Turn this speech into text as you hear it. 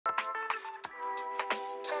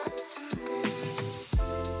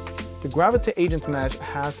the Gravitee agent mesh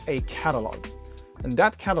has a catalog. And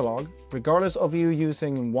that catalog, regardless of you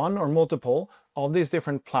using one or multiple of these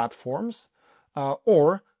different platforms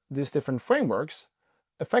or these different frameworks,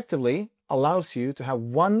 effectively allows you to have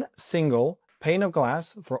one single pane of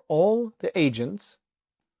glass for all the agents,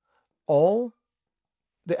 all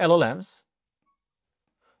the LLMs,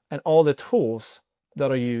 and all the tools that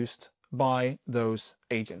are used by those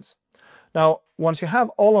agents. Now, once you have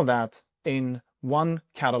all of that in one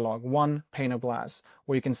catalog, one pane of glass,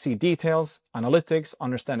 where you can see details, analytics,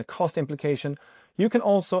 understand the cost implication, you can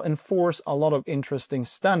also enforce a lot of interesting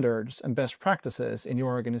standards and best practices in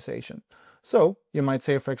your organization. So you might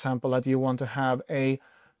say, for example, that you want to have a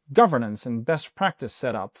governance and best practice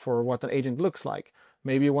set up for what an agent looks like.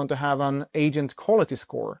 Maybe you want to have an agent quality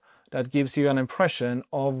score that gives you an impression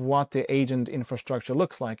of what the agent infrastructure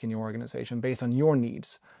looks like in your organization based on your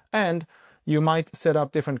needs. And you might set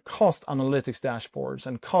up different cost analytics dashboards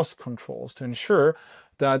and cost controls to ensure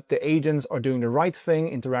that the agents are doing the right thing,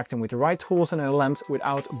 interacting with the right tools and LLMs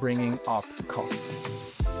without bringing up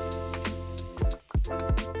cost.